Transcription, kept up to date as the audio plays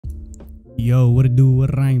Yo, what it do, what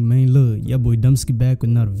it rank, man? Look, your boy Dumbski back with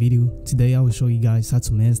another video. Today I will show you guys how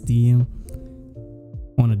to mask DM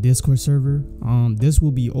on a Discord server. This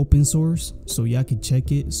will be open source, so y'all can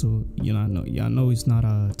check it. So y'all know it's not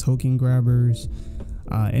token grabbers,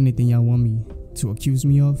 anything y'all want me to accuse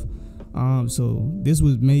me of. So this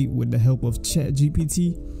was made with the help of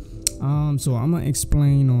ChatGPT. So I'm gonna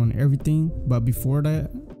explain on everything, but before that,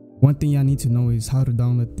 one thing y'all need to know is how to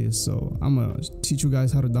download this. So I'm gonna teach you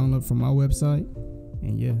guys how to download from my website,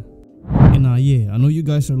 and yeah, I know you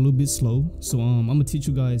guys are a little bit slow, so I'm gonna teach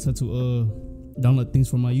you guys how to download things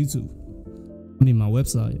from my YouTube. My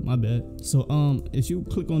website, my bad. So if you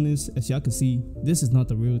click on this, as y'all can see, this is not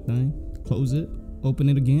the real thing. Close it, open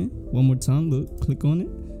it again one more time. Look, click on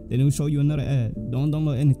it, then it will show you another ad. Don't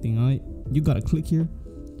download anything, alright? You gotta click here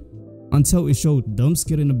until it shows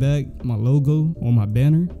Dumbskit in the back, my logo or my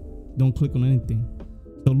banner. Don't click on anything.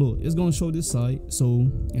 So look, it's gonna show this site. So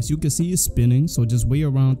as you can see, it's spinning. So just wait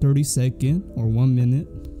around 30 seconds or 1 minute.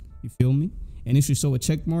 You feel me? And it should show a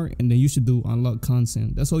check mark, and then you should do unlock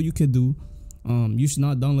content. That's all you can do. You should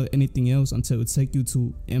not download anything else until it take you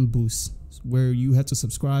to MBoost, where you have to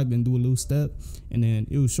subscribe and do a little step, and then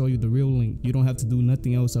it will show you the real link. You don't have to do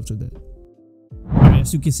nothing else after that.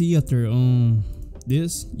 As you can see, after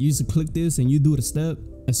this, you just click this and you do the step.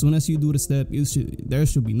 As soon as you do the step, there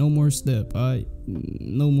should be no more step. Alright,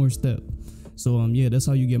 no more step. So yeah, that's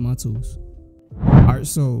how you get my tools. Alright,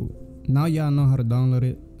 so now y'all know how to download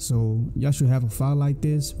it. So y'all should have a file like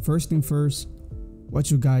this. First thing first,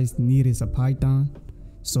 what you guys need is a Python.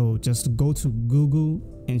 So just go to Google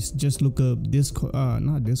and just look up Discord,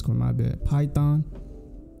 not Discord, my bad, Python.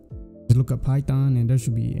 Just look up Python, and there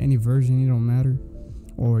should be any version, it don't matter.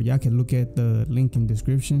 Or y'all can look at the link in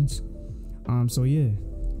descriptions. So yeah.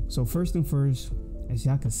 So first thing first, as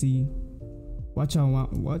y'all can see, what y'all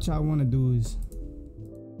want to do is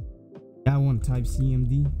y'all want to type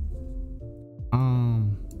CMD.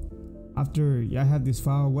 After y'all have this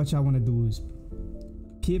file, what y'all want to do is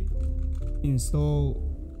pip install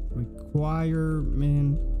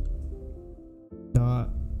requirement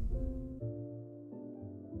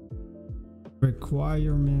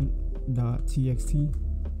 .txt.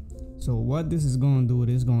 So what this is going to do, it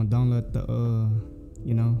is going to download the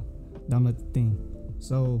download the thing.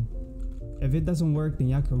 So if it doesn't work, then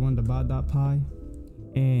y'all can run the bot.py,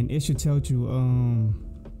 and it should tell you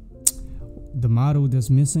the model that's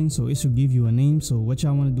missing. So it should give you a name. So what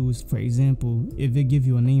y'all want to do is, for example, if it give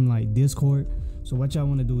you a name like Discord, so what y'all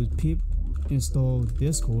want to do is pip install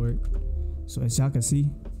Discord. So as y'all can see,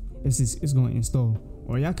 it's going to install.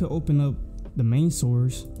 Or y'all could open up the main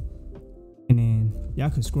source, and then y'all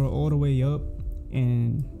could scroll all the way up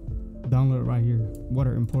and download right here what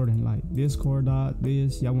are important, like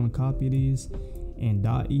Discord.this. Y'all want to copy this, and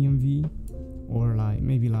 .env, or like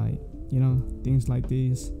maybe like things like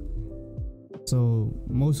this. So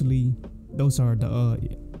mostly those are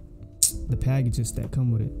the packages that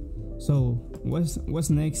come with it. So what's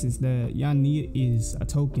next is that y'all need is a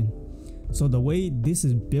token. So the way this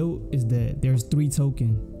is built is that there's 3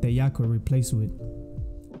 tokens that y'all could replace with.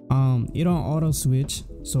 It don't auto switch.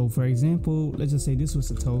 So for example, let's just say this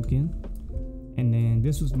was a token, and then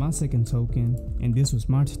this was my second token, and this was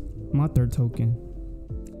my third token.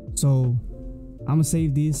 So I'm gonna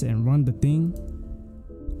save this and run the thing.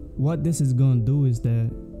 What this is gonna do is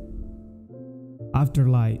that after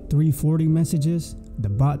like 340 messages,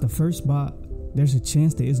 the first bot, there's a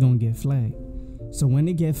chance that it's gonna get flagged. So when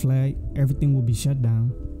it get flagged, everything will be shut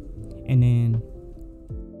down. And then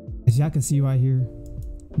as y'all can see right here,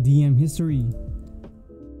 DM history,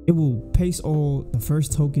 it will paste all the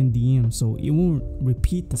first token DM, so it won't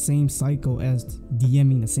repeat the same cycle as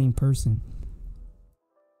DMing the same person.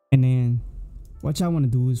 And then what y'all want to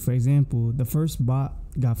do is, for example, the first bot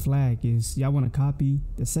got flagged, is y'all want to copy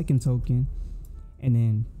the second token and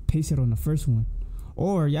then paste it on the first one.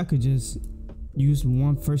 Or y'all could just use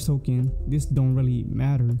one first token. This don't really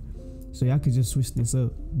matter, so y'all could just switch this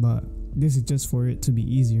up, but this is just for it to be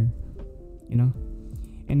easier,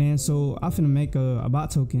 And then so I'm finna make a bot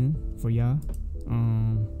token for y'all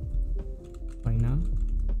right now.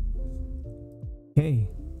 Okay,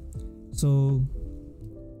 so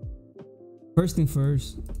first thing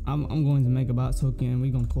first, I'm going to make a bot token.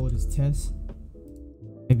 We're gonna call this test.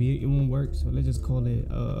 Maybe it won't work, so let's just call it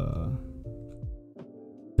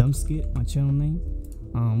Dumbskit, my channel name.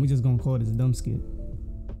 We just gonna call this Dumbskit.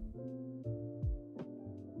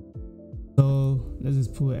 So let's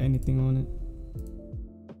just put anything on it.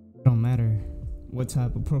 It don't matter what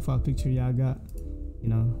type of profile picture y'all got, it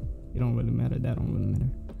don't really matter. That don't really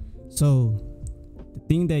matter. So the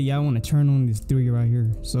thing that y'all want to turn on is 3 right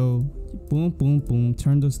here. So boom, boom, boom,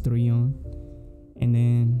 turn those 3 on. and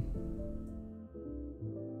then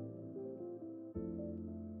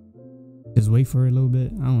just wait for it a little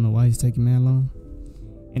bit. I don't know why it's taking that long.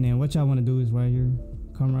 And then what y'all want to do is right here,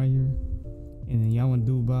 come right here, and then y'all want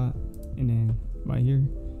to do bot, and then right here,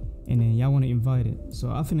 and then y'all want to invite it. So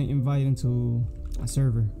I'm finna invite into a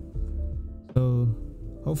server. So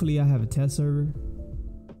hopefully I have a test server.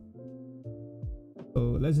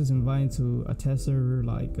 So let's just invite into a test server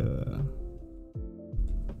like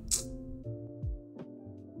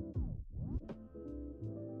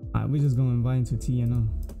alright, we're just gonna invite into TNO.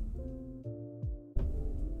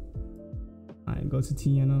 Alright, go to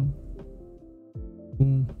TNO.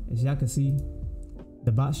 Boom. As y'all can see,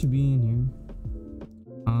 the bot should be in here.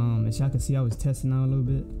 As y'all can see, I was testing out a little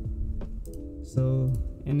bit. So,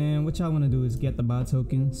 and then what y'all want to do is get the bot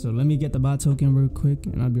token. So let me get the bot token real quick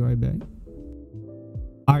and I'll be right back.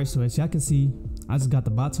 Alright, so as y'all can see, I just got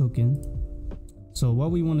the bot token. So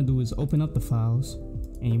what we want to do is open up the files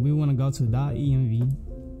and we want to go to .env,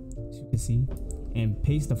 as you can see, and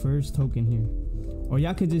paste the first token here. Or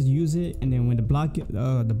y'all could just use it, and then when the bot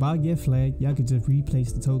get flagged, y'all could just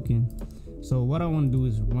replace the token. So what I want to do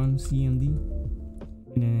is run cmd,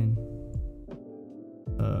 and then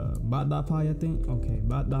bot.py, I think. Okay,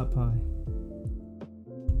 bot.py.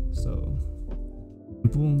 So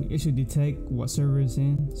boom, it should detect what server it's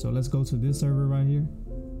in. So let's go to this server right here.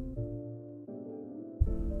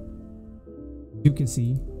 You can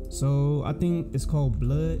see. So I think it's called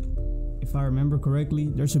Blood. If I remember correctly,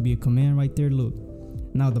 there should be a command right there. Look.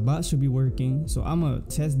 Now the bot should be working. So I'm gonna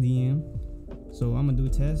test DM. So I'm gonna do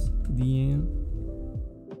test DM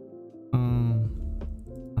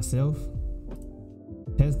myself.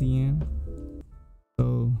 Test DM.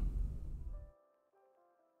 So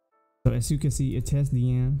as you can see, it test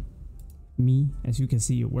DM me. As you can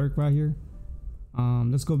see, it work right here.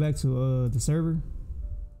 Let's go back to the server.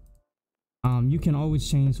 You can always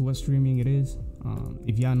change what streaming it is.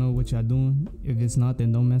 If y'all know what y'all doing. If it's not,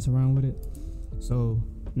 then don't mess around with it. So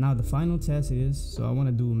now the final test is, so I want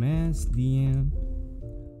to do mass DM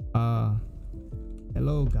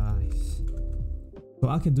hello guys. So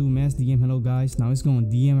I could do mass DM hello guys. Now it's going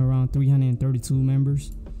to DM around 332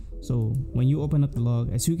 members. So when you open up the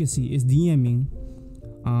log, as you can see, it's DMing.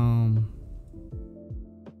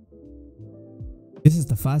 This is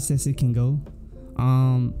the fastest it can go.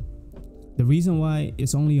 The reason why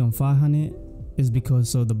it's only on 500 is because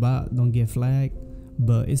so the bot don't get flagged,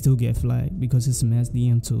 but it still get flagged because it's a mass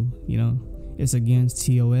DM too. You know, it's against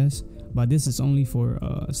TOS, but this is only for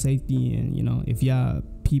safety and, you know, if y'all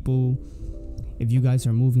people, if you guys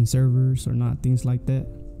are moving servers or not, things like that.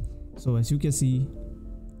 So as you can see,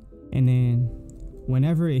 and then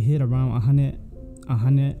whenever it hit around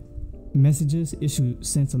 100 messages, it should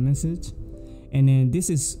send a message. And then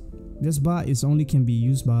this bot is only can be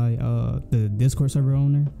used by the Discord server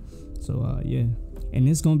owner. So yeah, and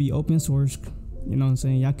it's gonna be open source. You know what I'm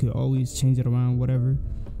saying? Y'all could always change it around, whatever.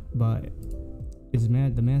 But it's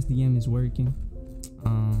the mass DM is working.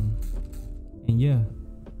 And yeah.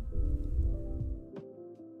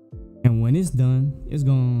 And when it's done,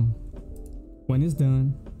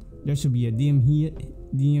 there should be a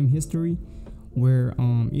DM history where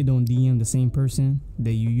it don't DM the same person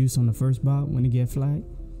that you used on the first bot when it get flagged.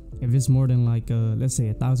 If it's more than like let's say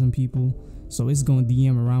 1,000 people, so it's gonna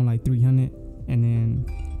DM around like 300, and then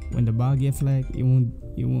when the bot get flagged, it won't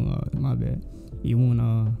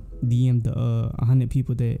DM the 100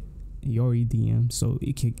 people that you already DM, so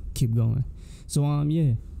it can keep going. So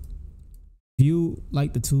yeah, if you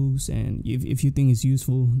like the tools and if you think it's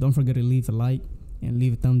useful, don't forget to leave a like and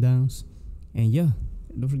leave a thumb downs, and yeah,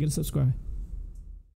 don't forget to subscribe.